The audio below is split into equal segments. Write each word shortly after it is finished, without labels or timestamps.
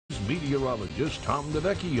meteorologist Tom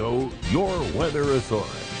DeVecchio, your weather authority.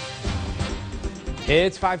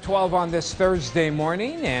 It's 5:12 on this Thursday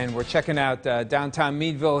morning, and we're checking out downtown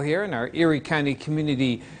Meadville here in our Erie County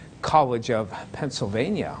Community College of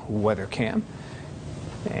Pennsylvania weather cam.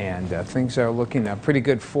 And things are looking pretty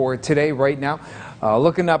good for today right now.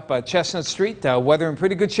 Looking up Chestnut Street, weather in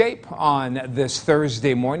pretty good shape on this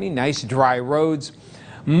Thursday morning. Nice dry roads,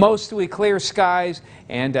 mostly clear skies,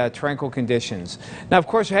 and tranquil conditions. Now, of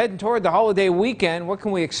course, we're heading toward the holiday weekend. What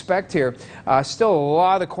can we expect here? Still a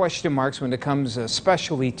lot of question marks when it comes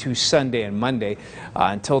especially to Sunday and Monday.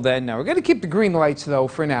 Until then, we're going to keep the green lights, though,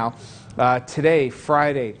 for now. Today,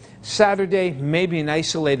 Friday, Saturday, maybe an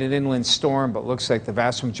isolated inland storm, but looks like the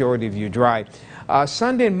vast majority of you dry.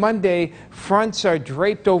 Sunday and Monday, fronts are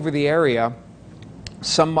draped over the area.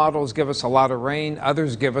 Some models give us a lot of rain,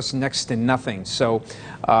 others give us next to nothing. So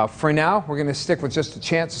for now, we're going to stick with just a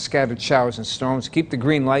chance of scattered showers and storms. Keep the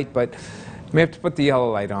green light, but we have to put the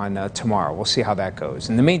yellow light on tomorrow. We'll see how that goes.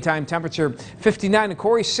 In the meantime, temperature 59 in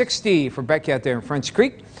Corey, 60 for Becky out there in French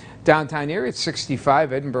Creek. Downtown area, it's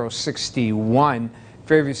 65, Edinburgh 61,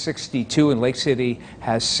 Fairview 62, and Lake City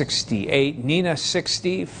has 68, Neenah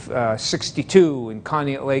 60, 62 in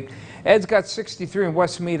Conneaut Lake. Ed's got 63 in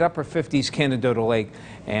Westmead, upper 50s, Canadota Lake,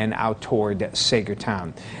 and out toward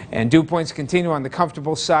Sagertown. And dew points continue on the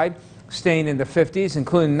comfortable side, staying in the 50s,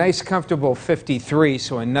 including a nice comfortable 53,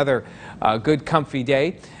 so another good comfy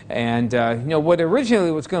day. And you know, what originally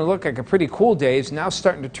was going to look like a pretty cool day is now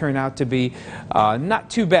starting to turn out to be not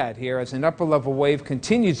too bad here as an upper level wave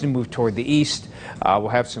continues to move toward the east. We'll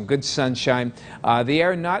have some good sunshine. The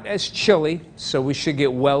air not as chilly, so we should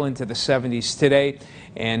get well into the 70s today.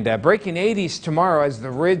 And breaking 80s tomorrow as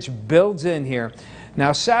the ridge builds in here.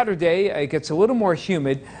 Now Saturday, it gets a little more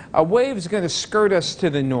humid. A wave is going to skirt us to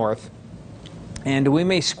the north, and we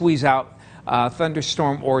may squeeze out a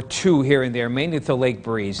thunderstorm or two here and there, mainly with the lake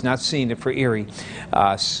breeze. Not seeing it for Erie.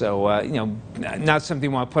 You know, not something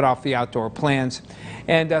you want to put off the outdoor plans.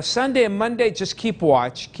 And Sunday and Monday, just keep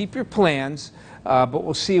watch. Keep your plans, but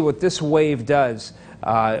we'll see what this wave does.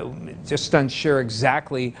 Just unsure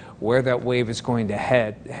exactly where that wave is going to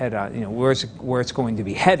head on, you know, where it's going to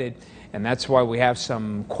be headed. And that's why we have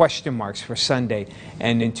some question marks for Sunday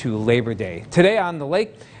and into Labor Day. Today on the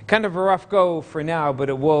lake, kind of a rough go for now, but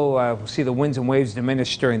it will we'll see the winds and waves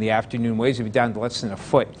diminish during the afternoon. Waves will be down to less than a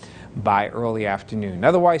foot by early afternoon.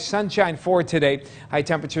 Otherwise, sunshine for today. High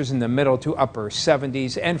temperatures in the middle to upper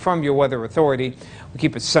 70s. And from your weather authority, we'll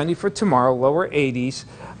keep it sunny for tomorrow, lower 80s.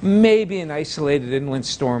 Maybe an isolated inland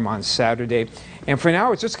storm on Saturday. And for now,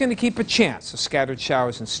 we're just going to keep a chance of scattered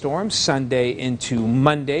showers and storms Sunday into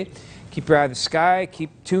Monday. Keep your eye on the sky.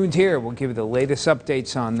 Keep tuned here. We'll give you the latest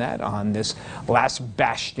updates on that on this last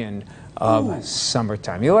bastion of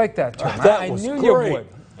summertime. You like that term? That was great.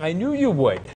 I knew you would.